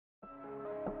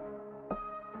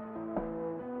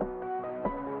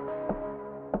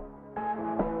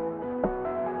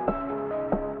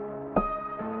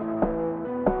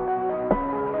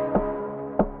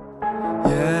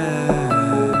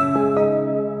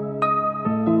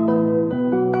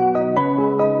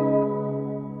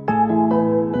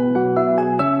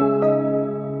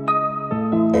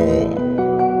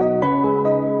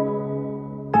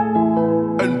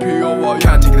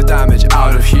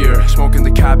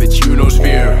cabbage, you know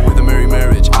sphere. With a merry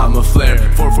marriage, I'm a flare.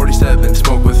 447,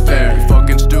 smoke with fair. You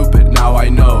fucking stupid, now I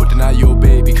know. Deny you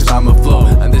baby, cause I'm a flow.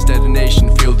 And this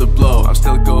detonation, feel the blow. I'm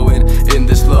still going in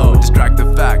this low. Distract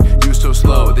the fact, you so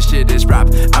slow. This shit is rap,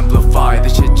 amplify.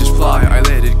 This shit just fly, I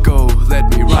let it go. Let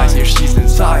me rise, here she's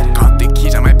inside. Got the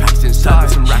keys and my packs inside.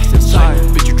 With some racks inside.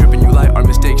 Bitch, you tripping, you lie, our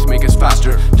mistakes make us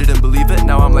faster. Didn't believe it,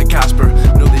 now I'm like Casper.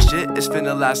 Know this shit is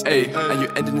finna last, ayy. And you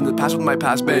ended in the past with my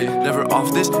past, babe. Never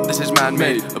off this is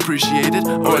man-made. Appreciated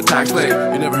or a tax slave.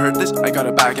 You never heard this, I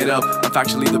gotta back it up. I'm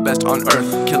factually the best on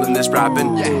earth. Killing this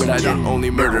rapping, but I don't only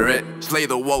murder it. Slay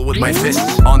the wall with my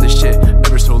fists. On this shit,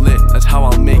 ever so lit. That's how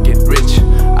I'll make it rich.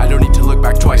 I don't need to look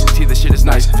back twice. See, this shit is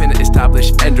nice. Finna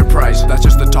establish enterprise. That's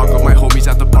just the talk of my homies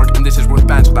at the park. And this is worth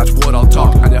band, so that's what I'll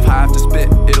talk. And if I have to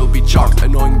spit, it'll be chalk.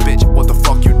 Annoying bitch, what the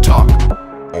fuck you talk?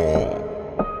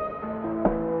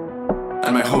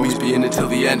 And my homies be in it till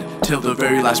the end, till the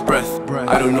very last breath.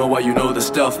 I don't know why you know the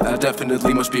stuff. That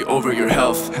definitely must be over your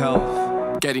health.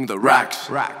 Getting the racks.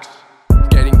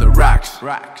 Getting the racks.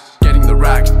 Getting the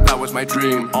racks, that was my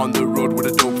dream. On the road with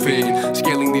a dope fiend.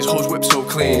 Scaling these hoes whip so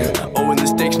clean. Oh, and the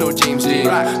stakes, no James Dean.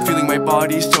 Feeling my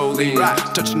body so lean.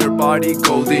 Touching her body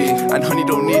goldie. And honey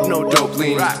don't need no dope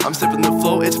lean. I'm sipping the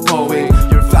flow, it's flowing.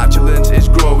 Your flatulence is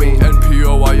growing.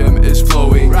 NPOYM is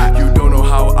flowing. You don't know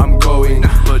how I'm going,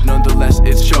 but nonetheless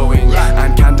it's showing.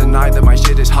 And can't deny that my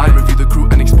shit is high. Review the crew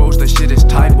and expose that shit is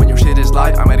tight. When your shit is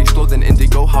light, I might explode then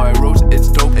indigo. How I rose, it's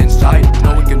dope inside.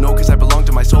 No one can know cause I belong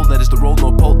to my soul. That is the role,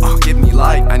 no pole, give me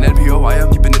light. And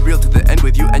NPOYM, keeping it real to the end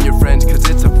with you and your friends, cause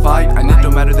it's a fight. And it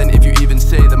don't matter then if you even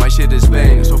say that my shit is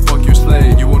vain. So fuck your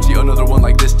slay, you won't see another one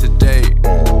like this today.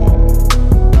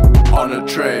 On a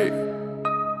tray.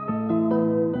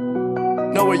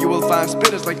 Nowhere you will find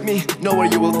spitters like me. Nowhere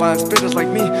you will find spitters like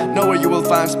me. Nowhere you will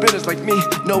find spitters like me.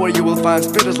 Nowhere you will find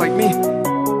spitters like me.